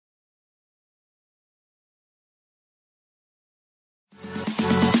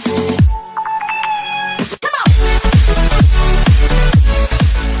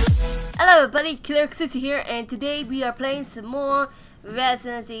Hello everybody, Killer here, and today we are playing some more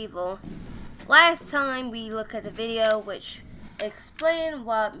Resident Evil. Last time we looked at the video which explained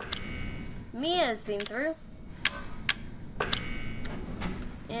what Mia's been through.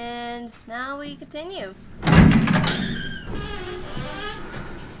 And now we continue.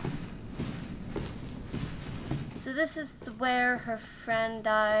 So this is where her friend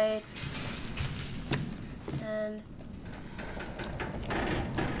died. And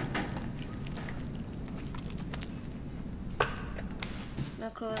no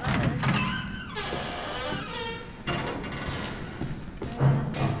clue what that is.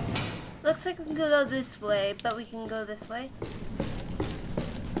 Looks like we can go this way, but we can go this way.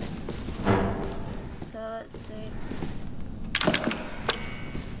 So let's see.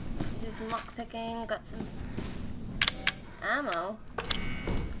 Do some lock picking. Got some ammo.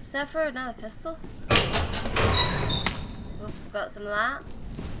 Is that for another pistol? Oop, got some of that.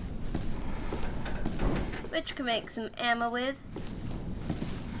 Which can make some ammo with.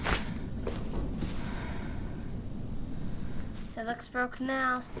 It looks broken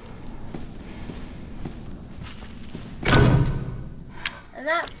now. And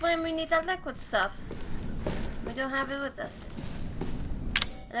that's when we need that liquid stuff. We don't have it with us.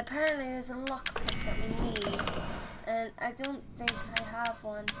 And apparently there's a lockpick that we need. And I don't think I have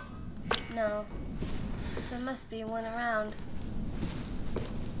one. No. So there must be one around.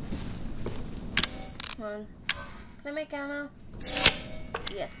 Come on. Can I make ammo?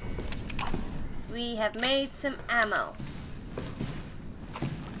 Yes. We have made some ammo.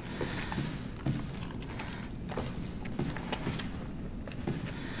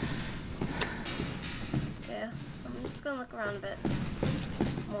 Okay, I'm just gonna look around a bit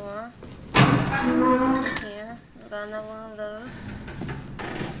more. Here, we've got another one of those.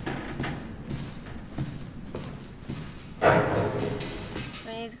 So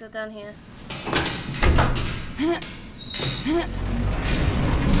we need to go down here.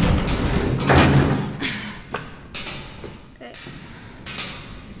 Okay.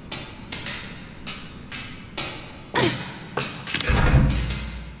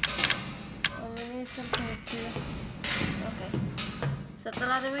 Oh, we need something to... Okay. So up the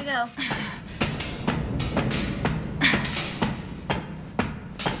ladder we go.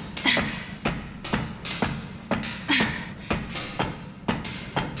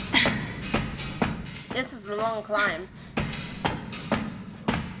 This is a long climb.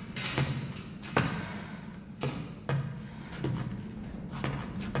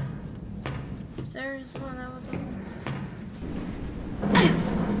 There's one that was over.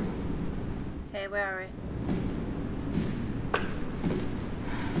 Okay, where are we?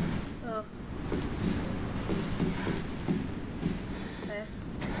 Oh. Okay.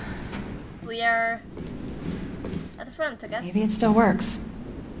 We are at the front, I guess. Maybe it still works.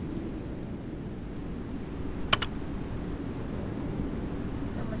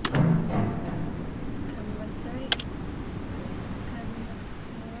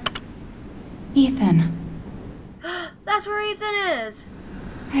 Ethan. That's where Ethan is!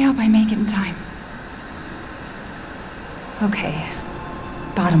 I hope I make it in time. Okay.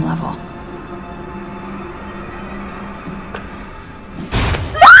 Bottom level.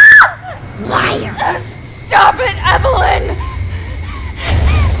 Liar! Stop it, Evelyn!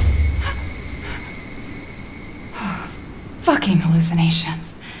 Fucking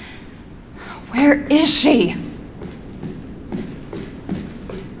hallucinations. Where is she?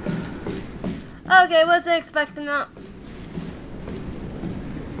 Okay, wasn't expecting that.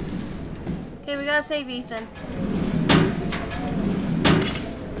 Okay, we gotta save Ethan.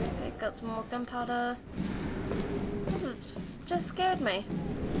 Okay, got some more gunpowder. This just scared me.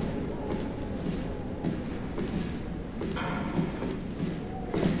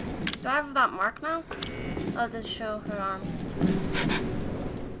 Do I have that mark now? Oh, it does show her arm.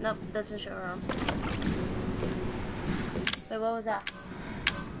 Nope, doesn't show her arm. Wait, what was that?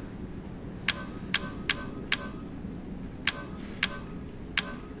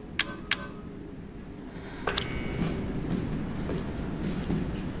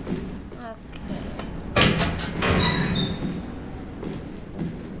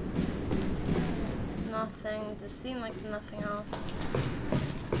 Nothing. This seemed like nothing else.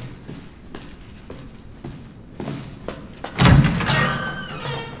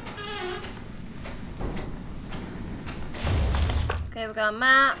 Okay, we got a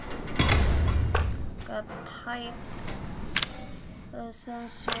map. Got a pipe. There's some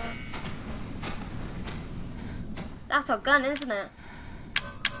sorts. That's our gun, isn't it?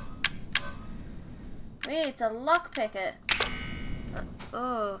 We need to lockpick it.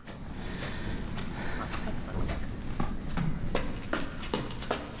 Oh. Lockpick.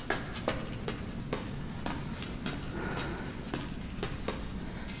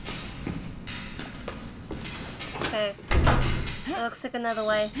 Okay. It looks like another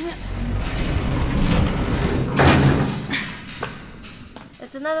way.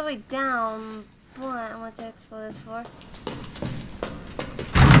 It's another way down, but I want to explore this floor.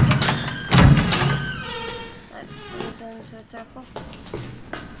 That goes into a circle.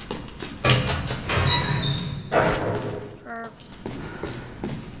 Herbs.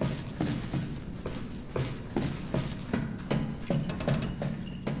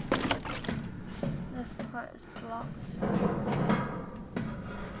 This part is blocked.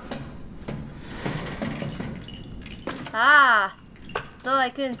 Ah! Though I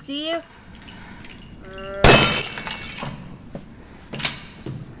couldn't see you.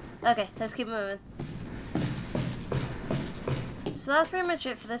 Okay, let's keep moving. So that's pretty much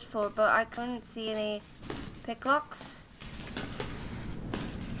it for this floor, but I couldn't see any pick locks.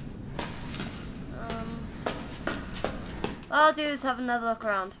 All I'll do is have another look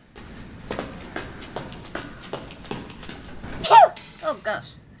around. Oh gosh,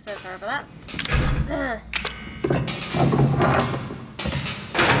 so sorry about that.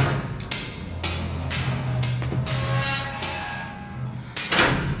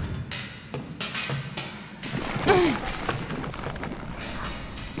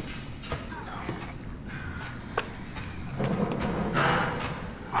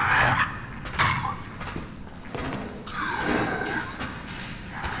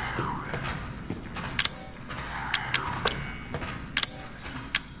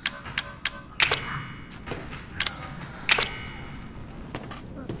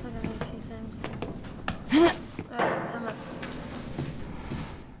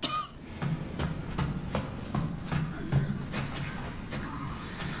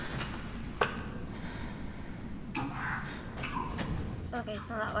 Okay,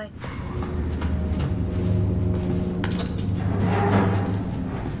 not that way.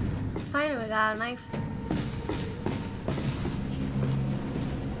 Finally, we got a knife.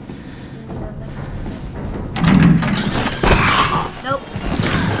 Nope.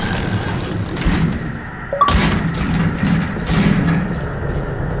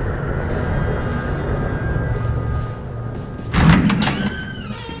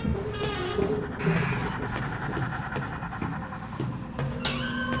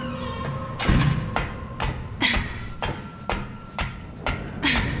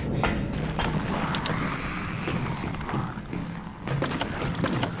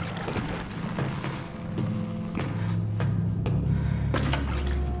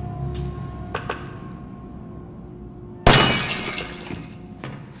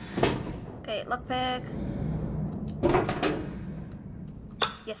 Okay, lockpick.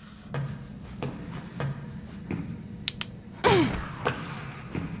 Yes.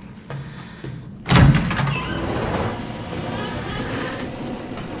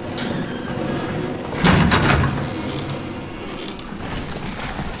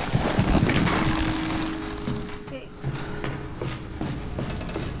 Okay.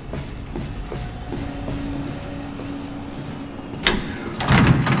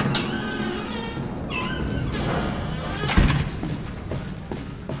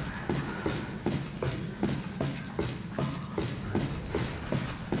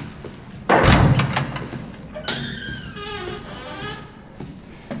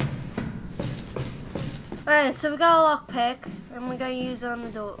 Alright, so we got a lockpick, and we're going to use it on the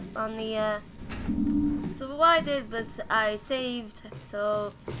door, so what I did was I saved,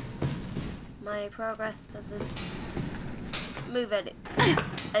 so my progress doesn't move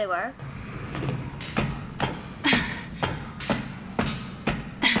anywhere.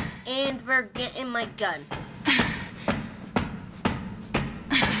 And we're getting my gun.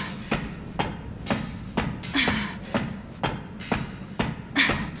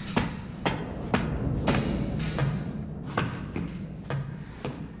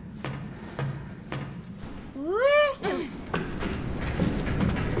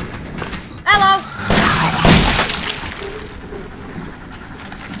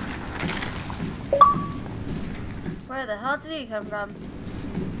 Where the hell did he come from?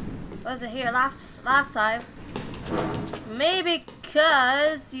 Was it here last time? Maybe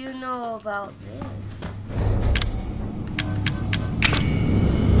because you know about this.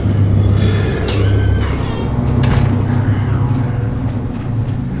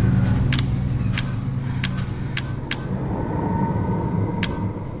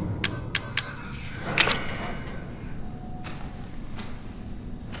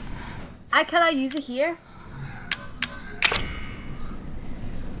 Can I use it here?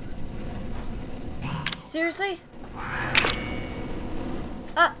 Seriously?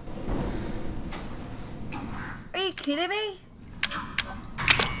 Are you kidding me?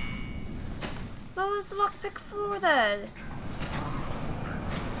 What was the lockpick for then?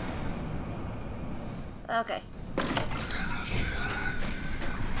 Okay.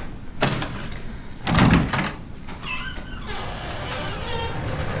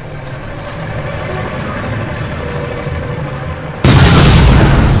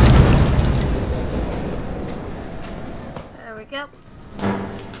 There we go.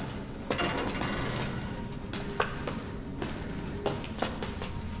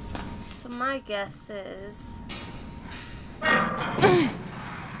 So my guess is...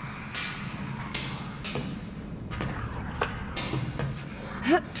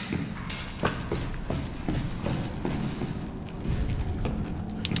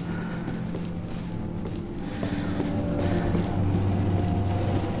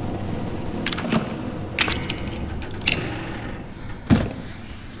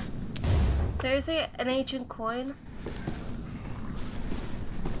 Seriously, an ancient coin?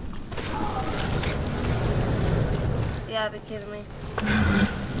 Yeah, be kidding me.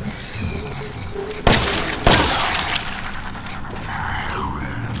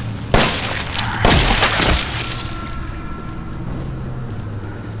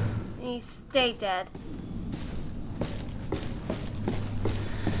 You stay dead.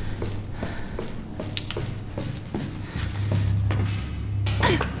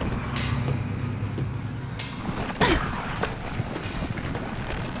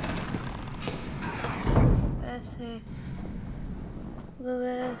 Let's see.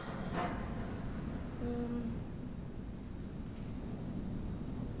 Lewis.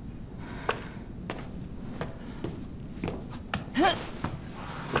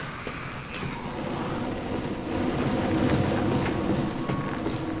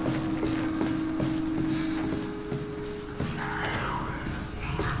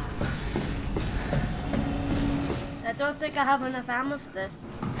 I don't think I have enough ammo for this.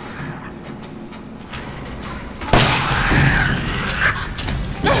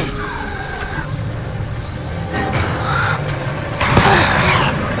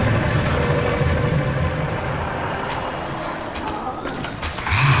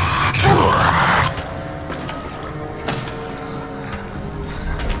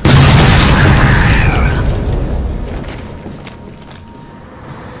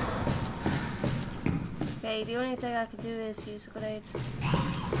 Okay, the only thing I can do is use the grenades.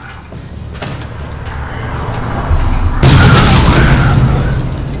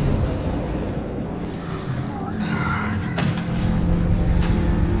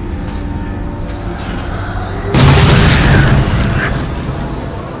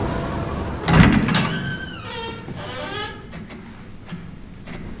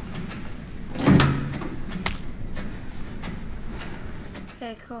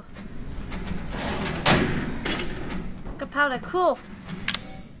 Okay, cool. Powder, cool.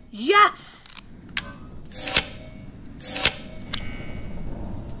 Yes!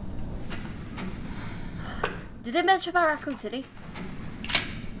 Did it mention about Raccoon City?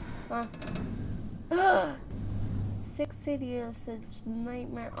 Oh. 16 years since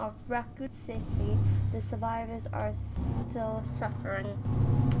Nightmare of Raccoon City, the survivors are still suffering.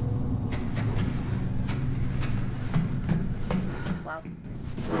 Wow.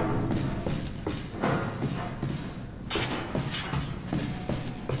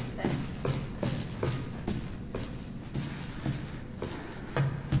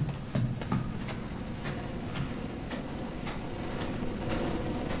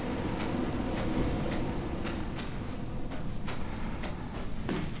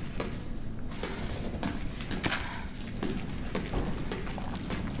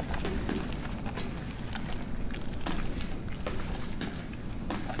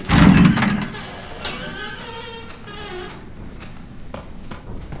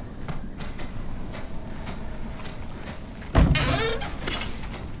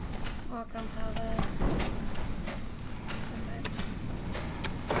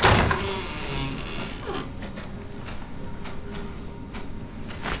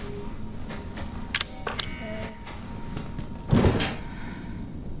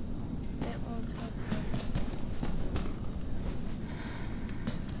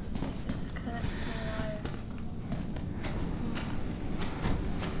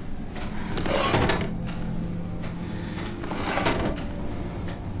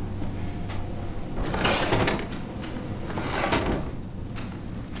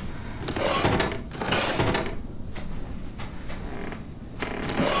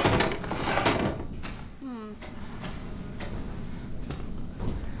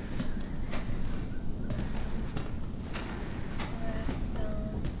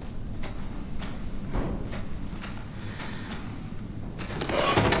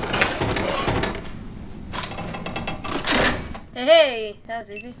 Hey, that was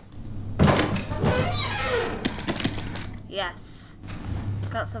easy. Yes.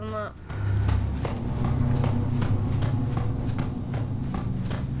 Got some up.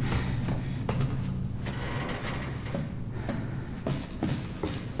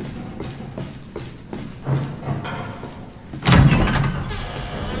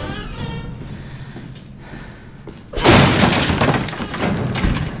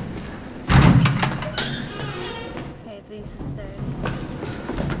 Okay, these are stairs.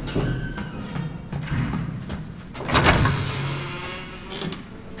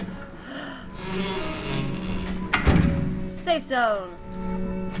 Safe zone.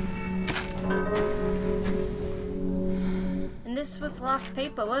 And this was the last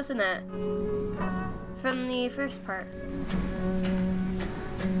paper, wasn't it? From the first part.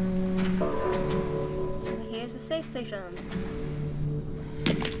 And here's the safe station.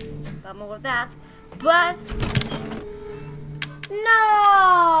 Got more of that. But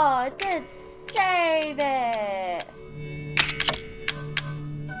no! It did save it!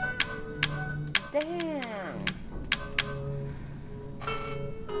 Damn.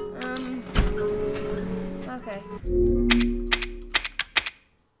 Okay.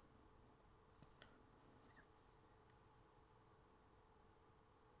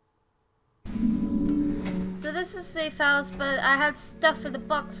 So this is a safe house, but I had stuff in the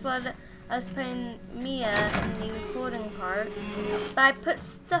box while I was playing Mia in the recording part. But I put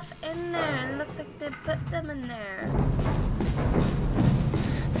stuff in there, and it looks like they put them in there.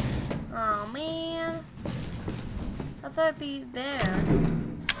 Oh man. I thought it'd be there.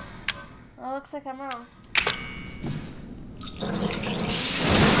 Well, looks like I'm wrong.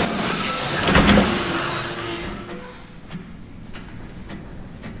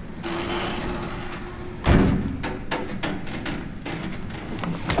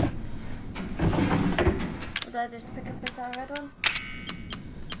 Did I just pick up this red one?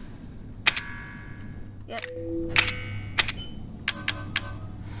 Yep.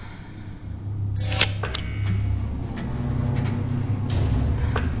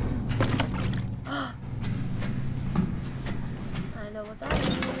 I know what that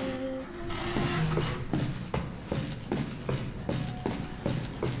is.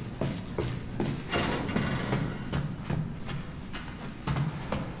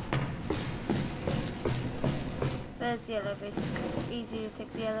 Where's the elevator? It's easy to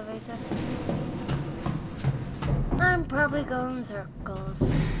take the elevator. I'm probably going in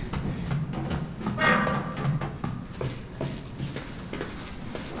circles.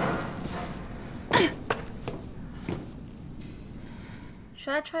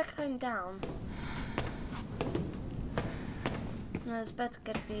 Should I try climbing down? No, it's better to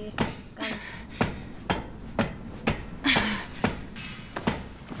get the gun.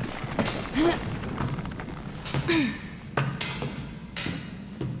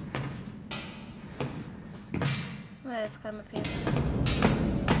 Let's climb up here.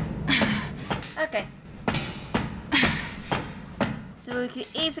 Okay. So we can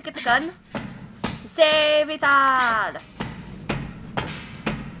easily get the gun to save Ethan.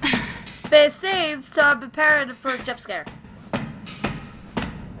 But it's saved, so I'm prepared for a jump scare.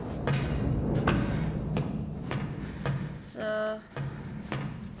 So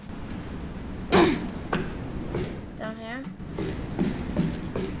down here.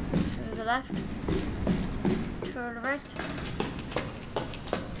 To the left. To the right.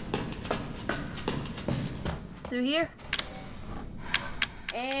 Through here.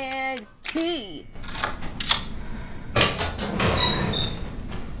 And key.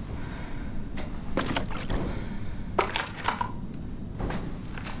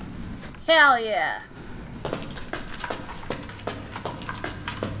 Hell yeah.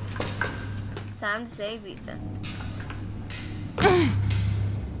 Time to save Ethan.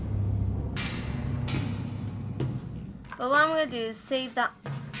 But what I'm gonna do is save that.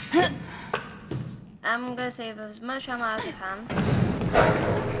 I'm gonna save as much ammo as I can.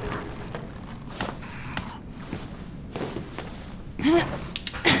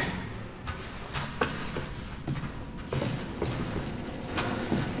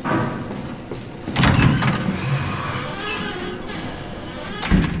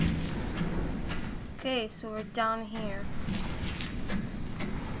 Okay, so we're down here.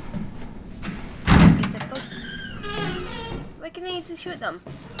 Be simple. We can easily shoot them.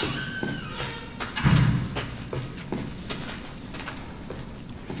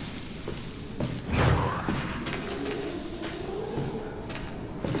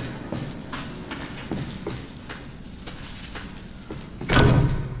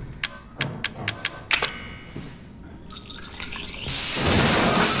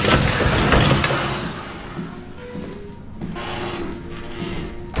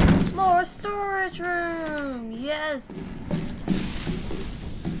 storage room! Yes!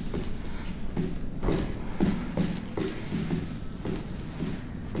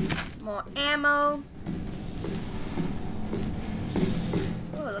 More ammo.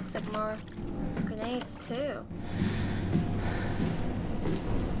 Oh, it looks like more grenades too.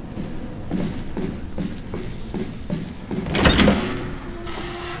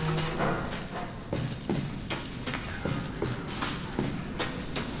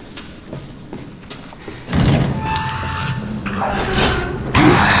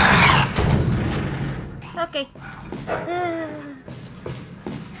 Okay.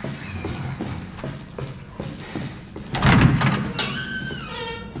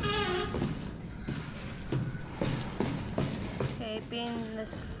 Okay, being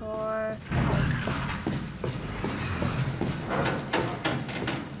this floor.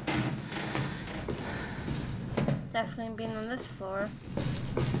 Definitely being on this floor.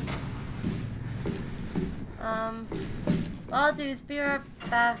 What I'll do is be right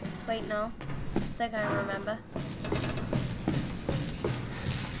back. Wait, no. I think I remember.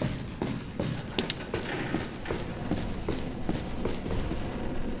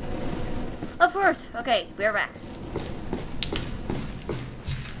 Of course. Okay, we're back.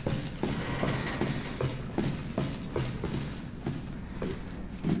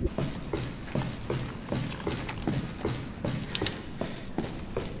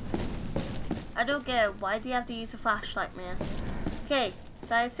 I don't get it. Why do you have to use a flashlight, man? Okay,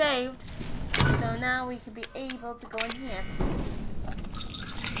 so I saved. So now we can be able to go in here.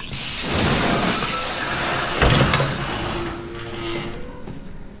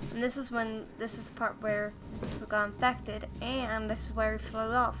 And this is the part where we got infected, and this is where we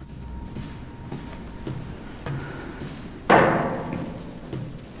float off.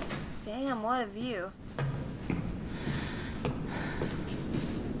 Damn, what a view.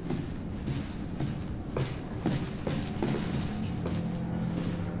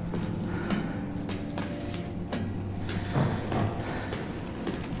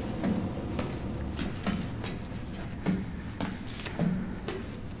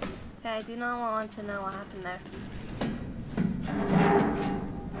 I do not want to know what happened there.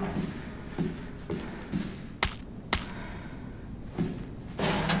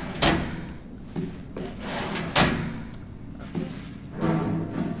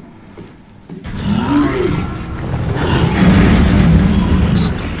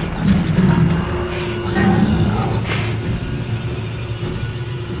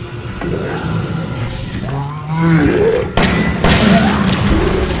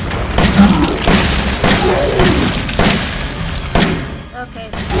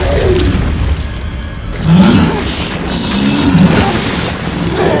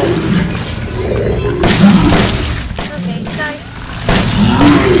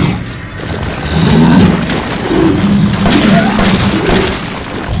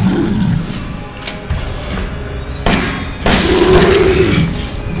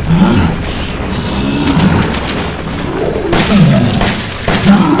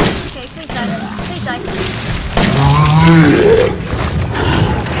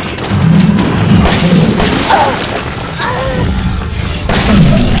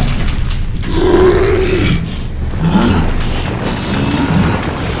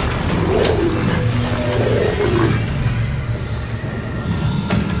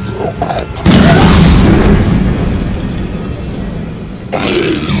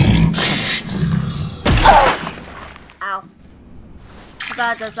 Ow.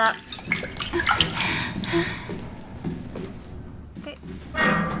 God does that. Okay.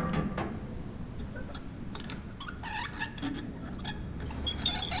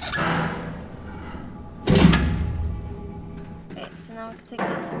 Okay, so now we can take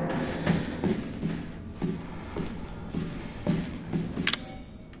that.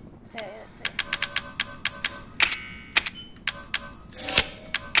 Okay, let's see.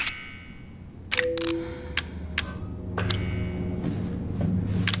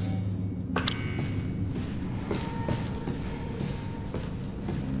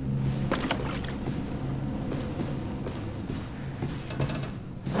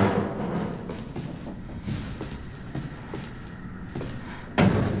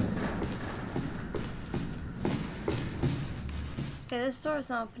 Okay, this door is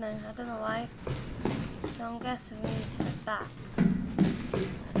not opening. I don't know why. So I'm guessing we need to head back.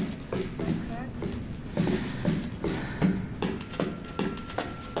 Correct?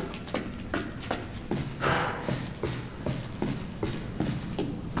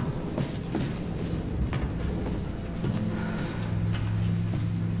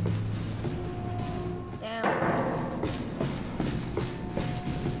 Damn.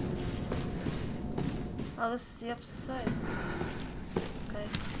 this is the opposite side. Okay.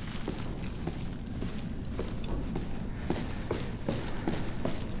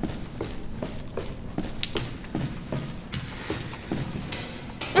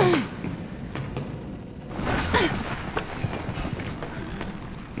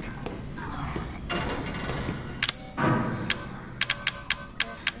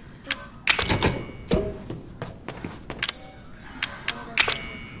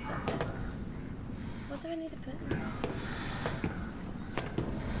 What do I need to put in there?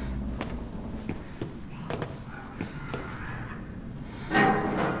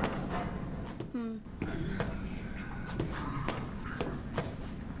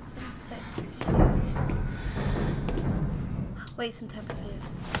 Some type of fuse. Wait, some type of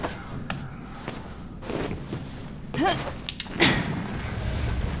fuse.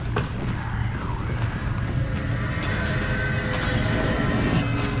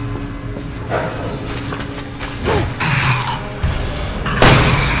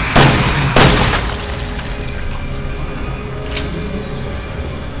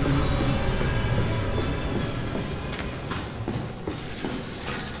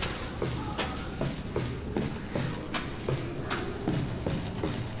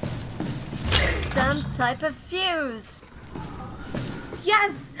 Some type of fuse.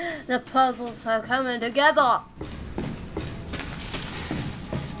 Yes! The puzzles are coming together.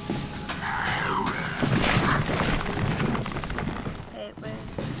 Okay,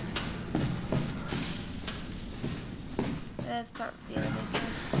 where's part of the elevator?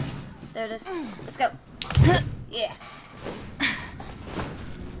 There it is. Let's go. Yes.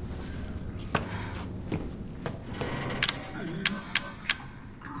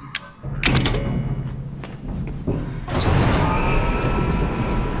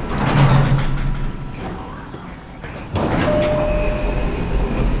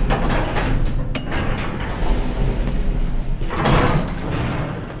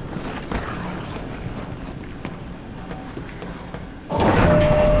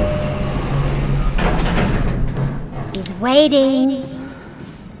 He's waiting.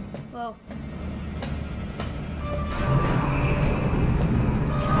 Whoa.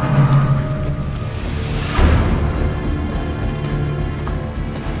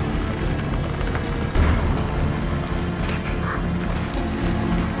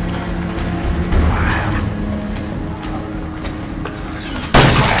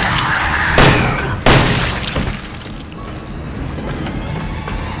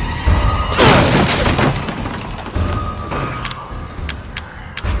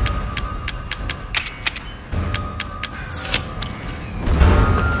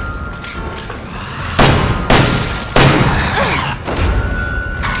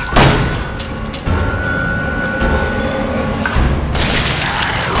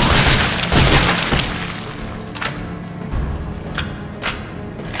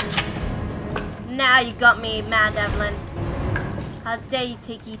 Now you got me mad, Evelyn. How dare you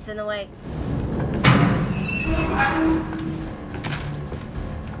take Ethan away?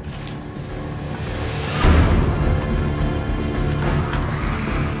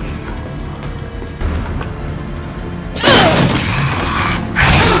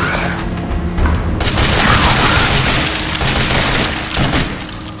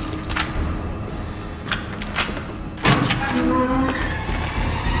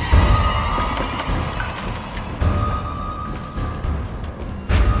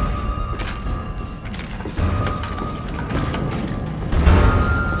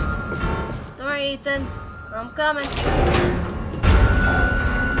 Ethan, I'm coming.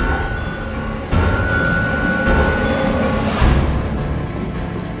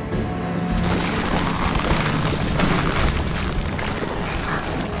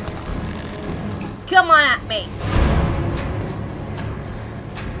 Come on at me.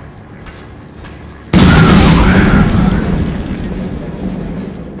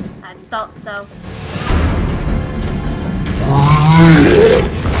 I thought so.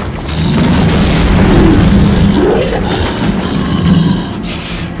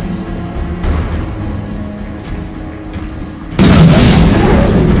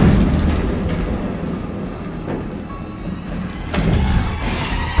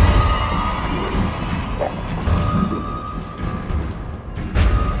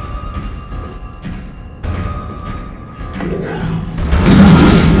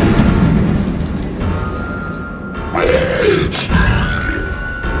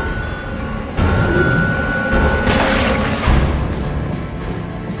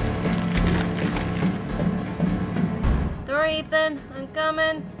 Ethan, I'm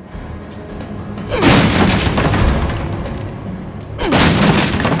coming.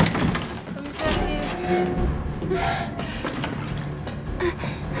 Come to rescue.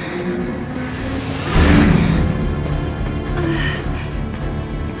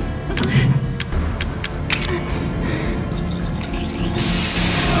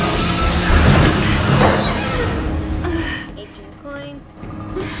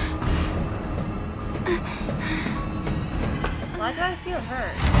 Why do I feel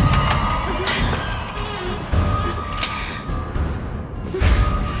hurt?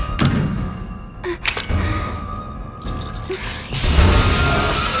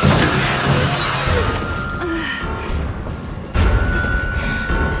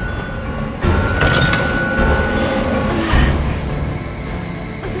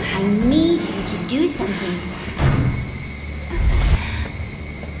 I need you to do something.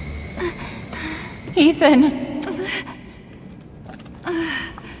 Ethan.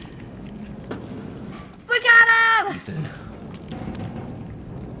 We got him! Ethan.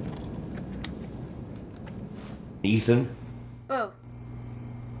 Ethan? Oh.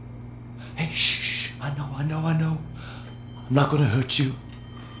 Hey, shh. I know. I'm not gonna hurt you.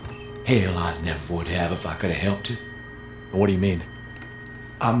 Hell, I never would have if I could have helped you. What do you mean?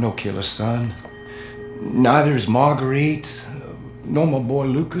 I'm no killer, son. Neither is Marguerite, nor my boy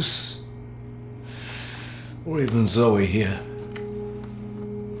Lucas, or even Zoe here.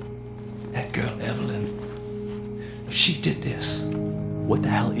 That girl, Evelyn, she did this. What the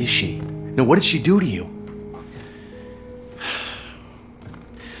hell is she? No, what did she do to you?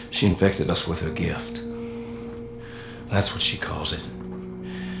 She infected us with her gift. That's what she calls it.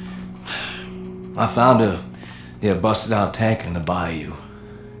 I found her near a busted out tanker in the bayou.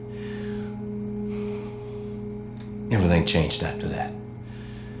 Everything changed after that.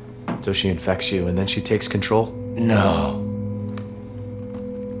 So she infects you and then she takes control? No.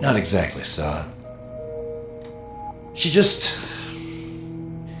 Not exactly, son. She just...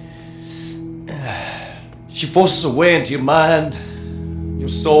 she forces her way into your mind, your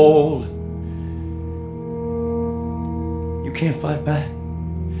soul. You can't fight back.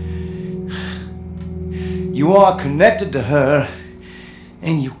 You are connected to her,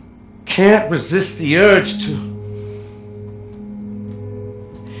 and you can't resist the urge to...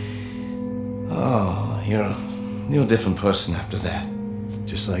 Oh, you're a different person after that.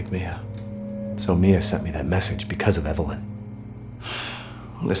 Just like Mia. So Mia sent me that message because of Evelyn.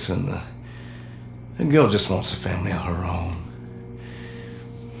 Listen, the girl just wants a family of her own.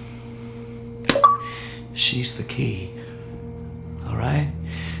 She's the key. All right?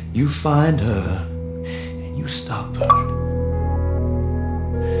 You find her, and you stop her.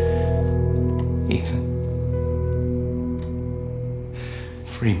 Ethan.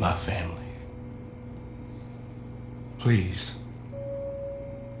 Free my family. Please.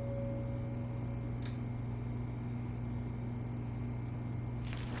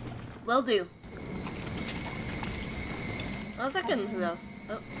 Will do. I was thinking, who else?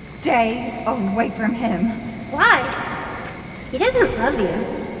 Oh. Stay away from him. Why? He doesn't love you.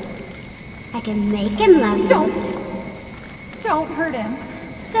 I can make him love you. Don't hurt him.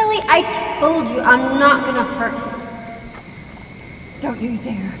 Silly, I told you I'm not gonna hurt him. Don't you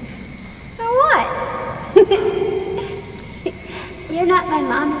dare. So what? You're not my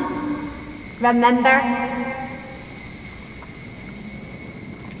mommy. Remember?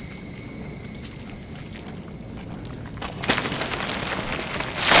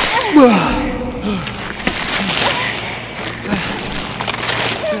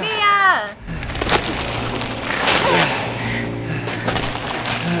 Mia!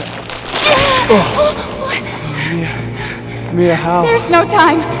 Mia, how? There's no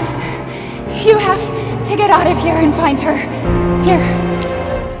time. You have to get out of here and find her.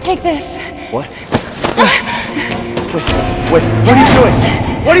 Here, take this. What? Wait, what are you doing?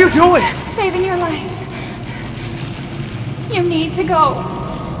 What are you doing? Saving your life. You need to go.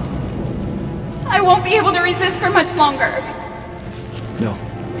 I won't be able to resist for much longer. No,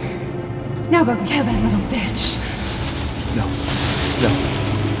 Now go kill that little bitch. no.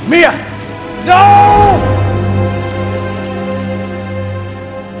 Mia! No!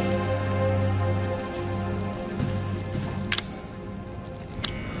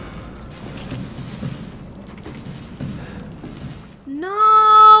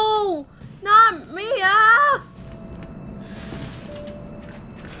 No! Not Mia!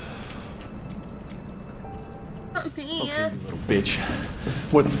 Not Mia. Okay, you little bitch.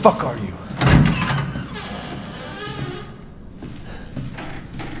 Where the fuck are you?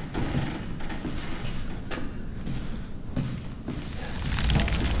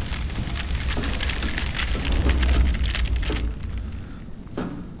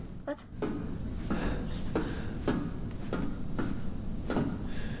 What?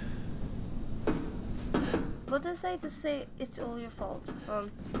 What did it say? Did it say it's all your fault?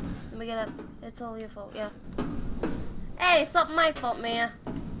 Let me get up. It's all your fault, yeah. Hey, it's not my fault, Mia.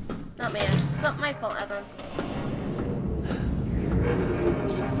 Not Mia. It's not my fault, Evan.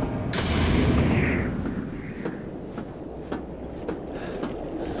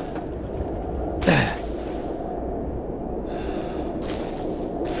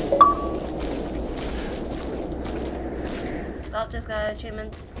 Oh, just got an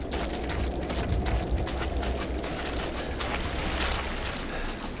achievement.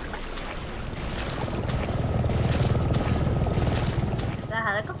 Is that a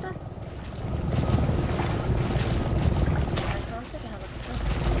helicopter? That sounds like a helicopter.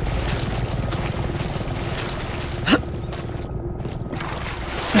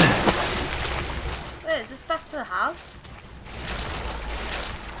 Wait, is this back to the house?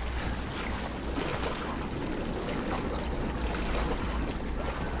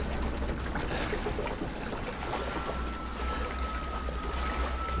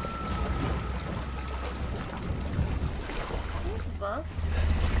 Well,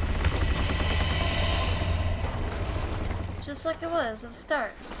 just like it was at the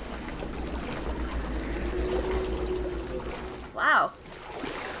start. Wow.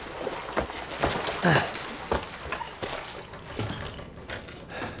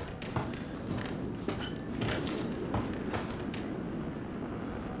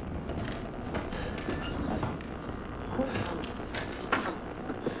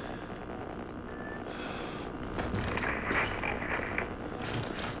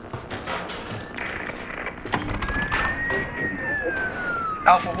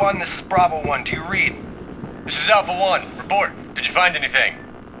 Alpha 1, this is Bravo 1. Do you read? This is Alpha 1. Report. Did you find anything?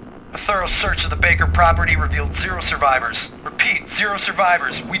 A thorough search of the Baker property revealed 0 survivors. Repeat, 0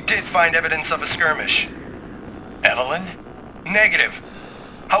 survivors. We did find evidence of a skirmish. Evelyn? Negative.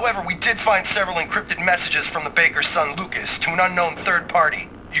 However, we did find several encrypted messages from the Baker's son Lucas to an unknown third party.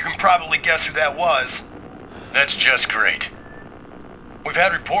 You can probably guess who that was. That's just great. We've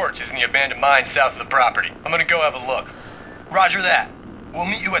had reports in the abandoned mine south of the property. I'm gonna go have a look. Roger that. We'll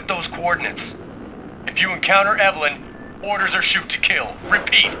meet you at those coordinates. If you encounter Evelyn, orders are shoot to kill.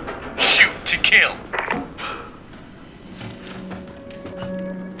 Repeat, shoot to kill.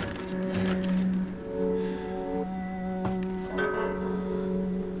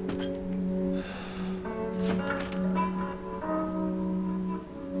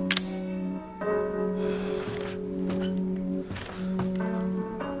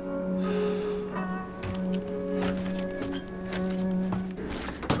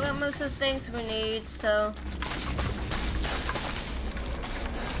 Most of the things we need, so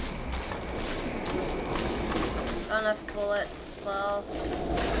got enough bullets as well.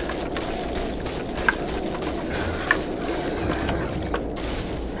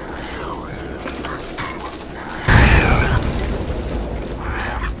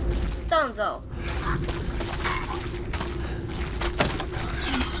 Donzo.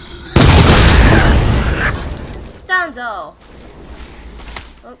 Donzo.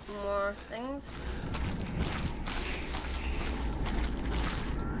 Oh, more things.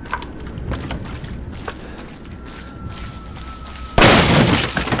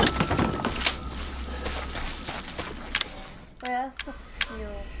 Wait, that's the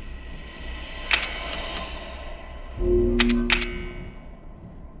fuel.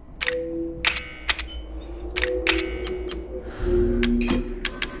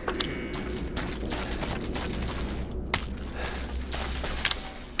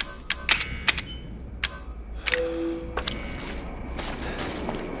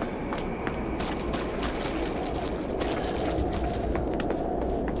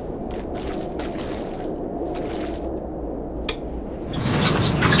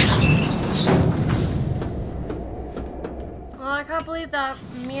 I can't believe that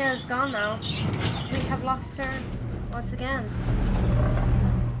Mia is gone now. We have lost her once again.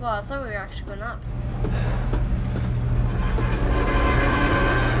 Well, I thought we were actually going up.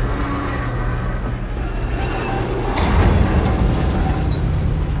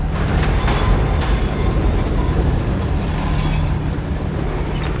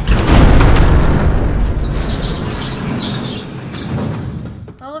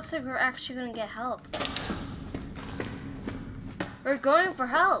 Well, it looks like we're actually going to get help. We're going for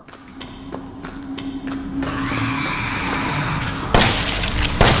help.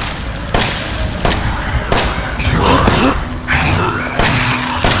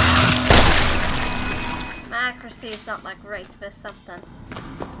 My accuracy is not that great, but something.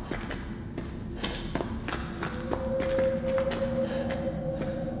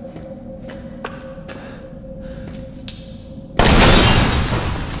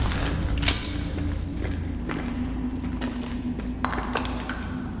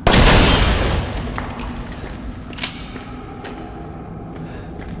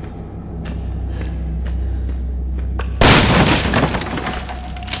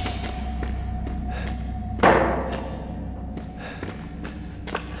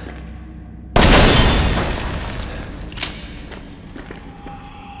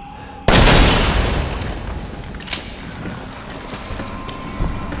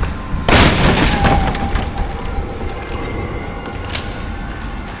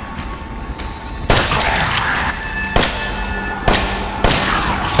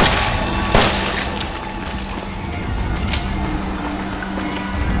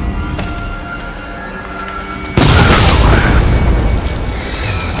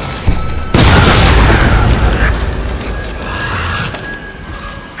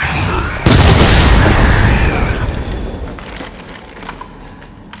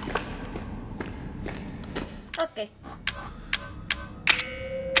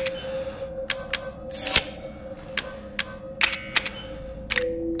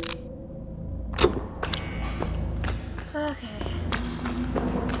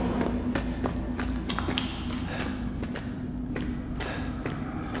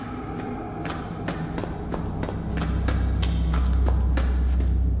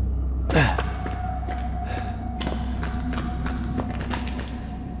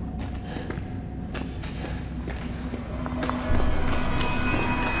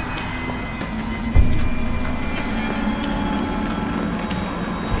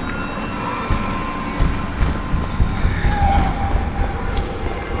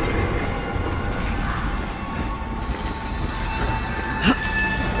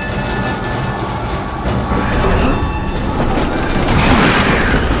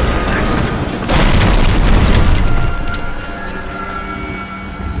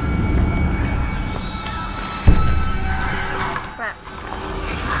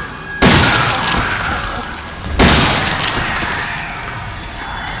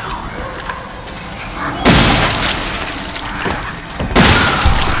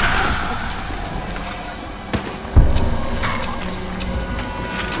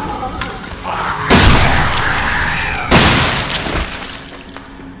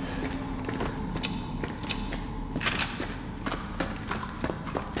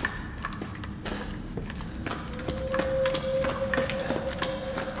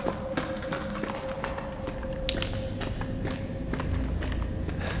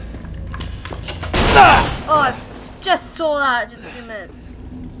 Oh, I just saw that just a few minutes.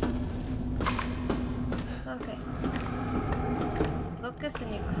 Okay. Lucas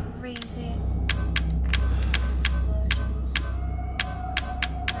and your crazy explosions.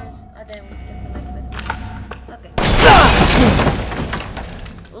 I didn't take the knife with me. Okay.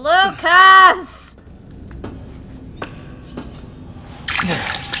 Lucas!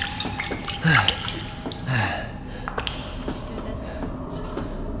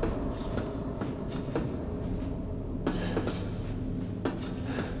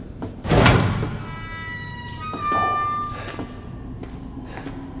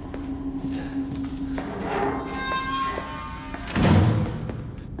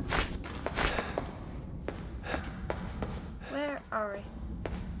 Where are we?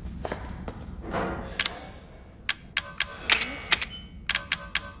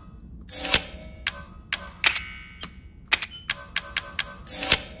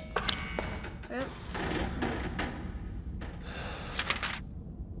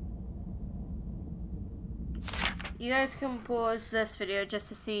 You guys can pause this video just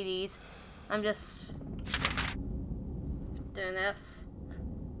to see these. I'm just doing this.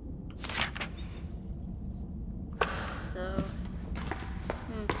 So,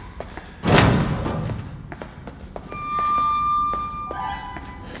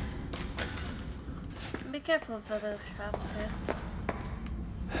 be careful of other traps here.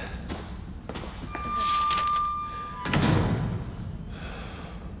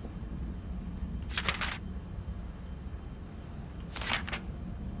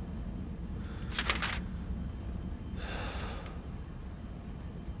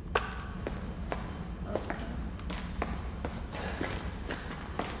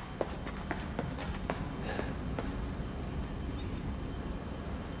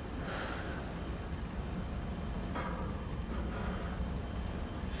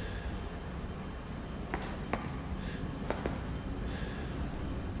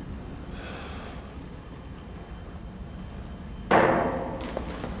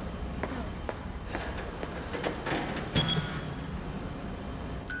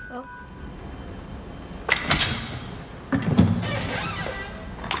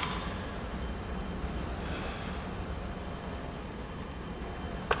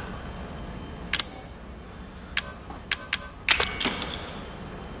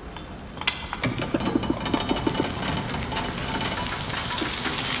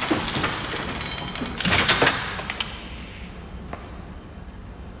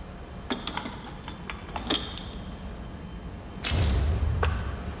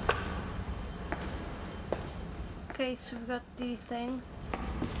 Okay, so we got the thing.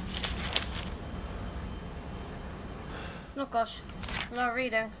 Oh gosh, I'm not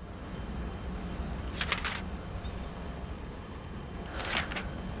reading.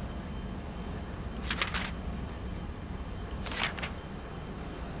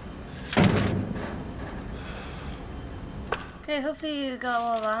 Okay, hopefully you got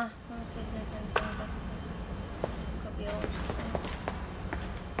all that. Let me see if there's anything that could be all.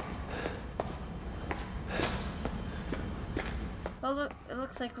 Well, look, it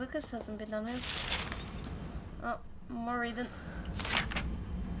looks like Lucas hasn't been done his. Oh, more reading.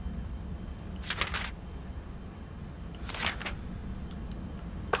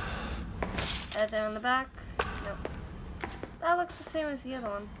 There on the back. Nope. That looks the same as the other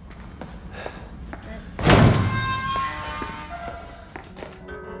one.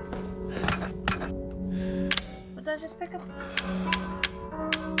 What's that just pick up?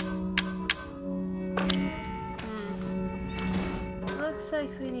 Looks like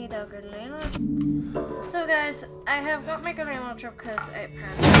we need our grenade launcher. So guys, I have got my grenade launcher because I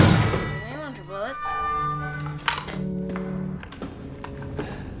apparently have grenade launcher bullets.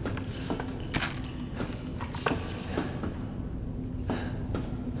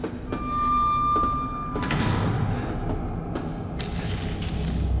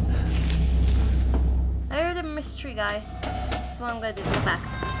 I heard a mystery guy, so what I'm gonna do is go back.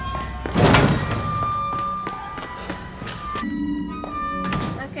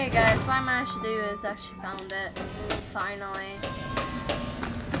 Okay guys, what I managed to do is actually found it, finally.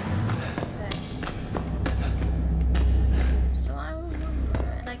 Okay. So I'm,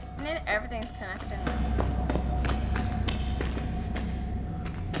 like, everything's connected.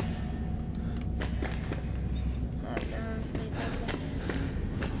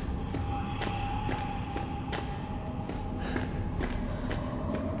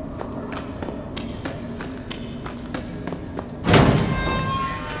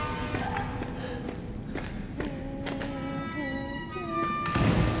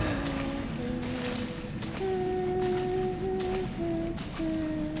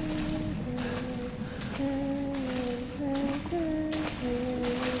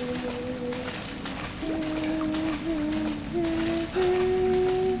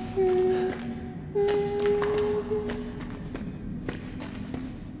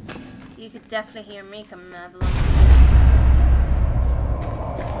 You could definitely hear me coming out of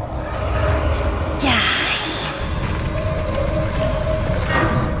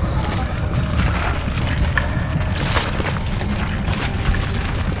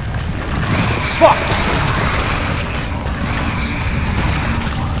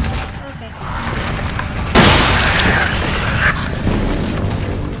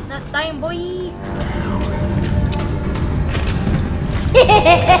the dying, boy.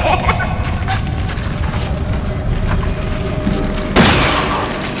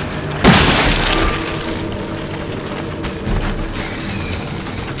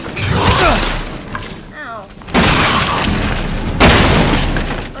 Ow.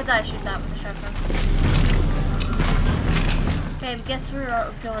 Or did I shoot that with a shotgun? Okay, I guess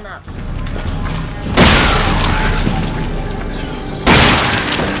we're going up.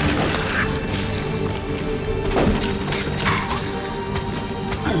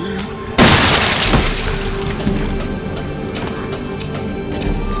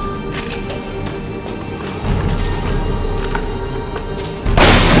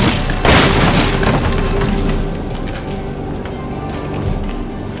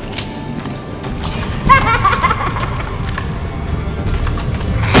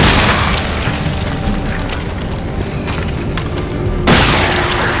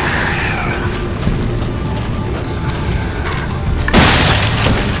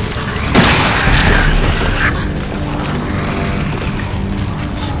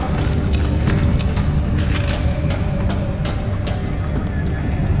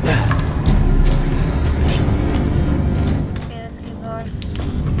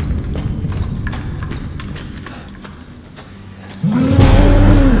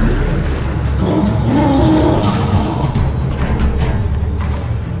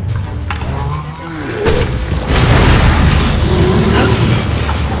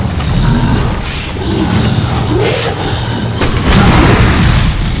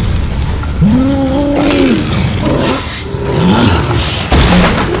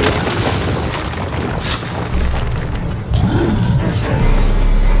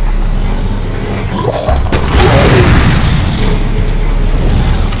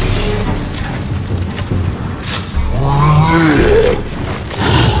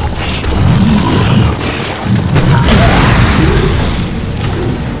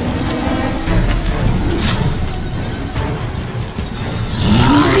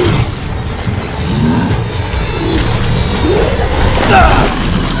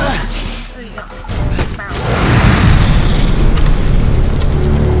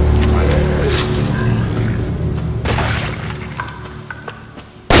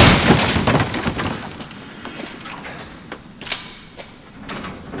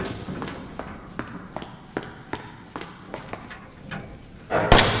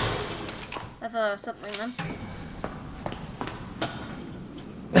 I thought it was something then.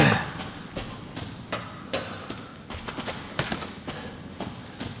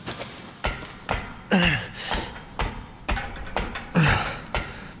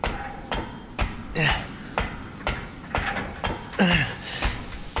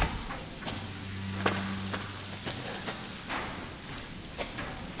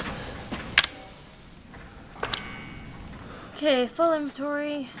 Okay, full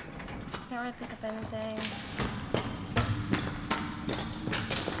inventory. Can't really pick up anything.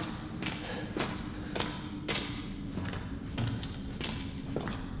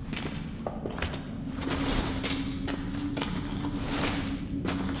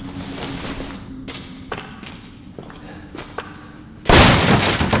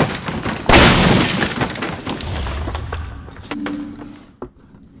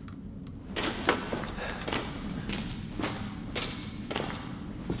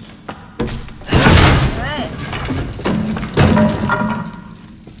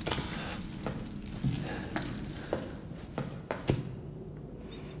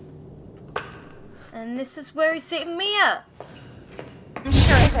 And this is where he's saving Mia. I'm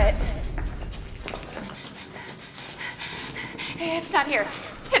sure of it. It's not here.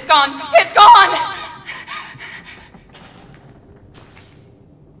 It's gone. It's gone!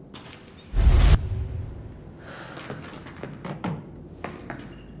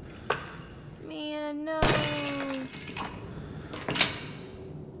 Mia, no.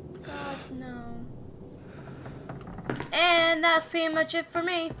 God, no. And that's pretty much it for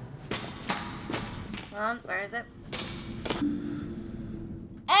me. Hold on, where is it?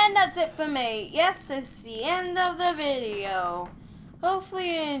 And that's it for me. Yes, it's the end of the video.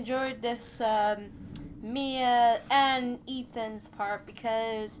 Hopefully you enjoyed this Mia and Ethan's part,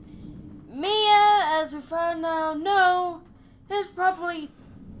 because Mia, as we found out, is probably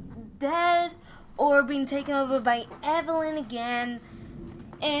dead or being taken over by Evelyn again.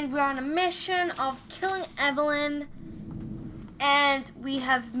 And we're on a mission of killing Evelyn. And we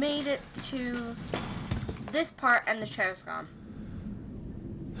have made it to this part and the chair's gone.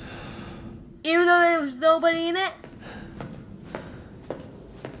 Even though there was nobody in it.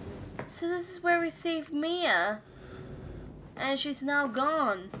 So this is where we saved Mia. And she's now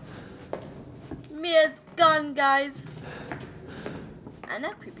gone. Mia's gone, guys. And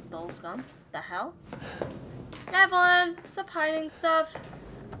that creepy doll's gone. The hell? Evelyn, stop hiding stuff.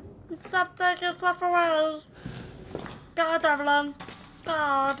 Stop taking stuff away. God, Evelyn.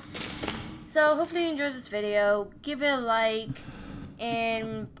 God. So hopefully you enjoyed this video. Give it a like.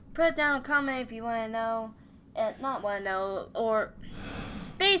 And put down a comment if you want to know. Not want to know. Or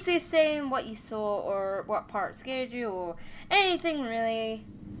basically saying what you saw or what part scared you or anything really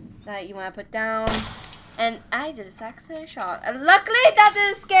that you want to put down. And I did a accident shot. And luckily that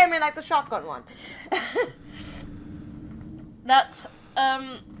didn't scare me like the shotgun one.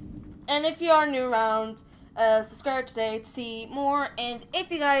 And if you are new around, subscribe today to see more. And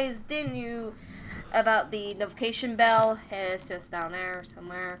if you guys didn't know about the notification bell, it's just down there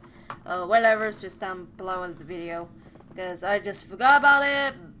somewhere. Whatever, it's just down below in the video. Because I just forgot about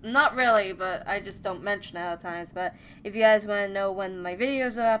it. Not really, but I just don't mention it at times. But if you guys want to know when my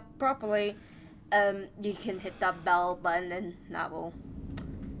videos are up properly, you can hit that bell button and that will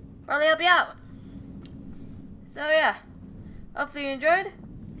probably help you out. So yeah, hopefully you enjoyed,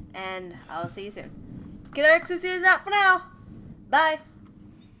 and I'll see you soon. Killer X is out for now. Bye.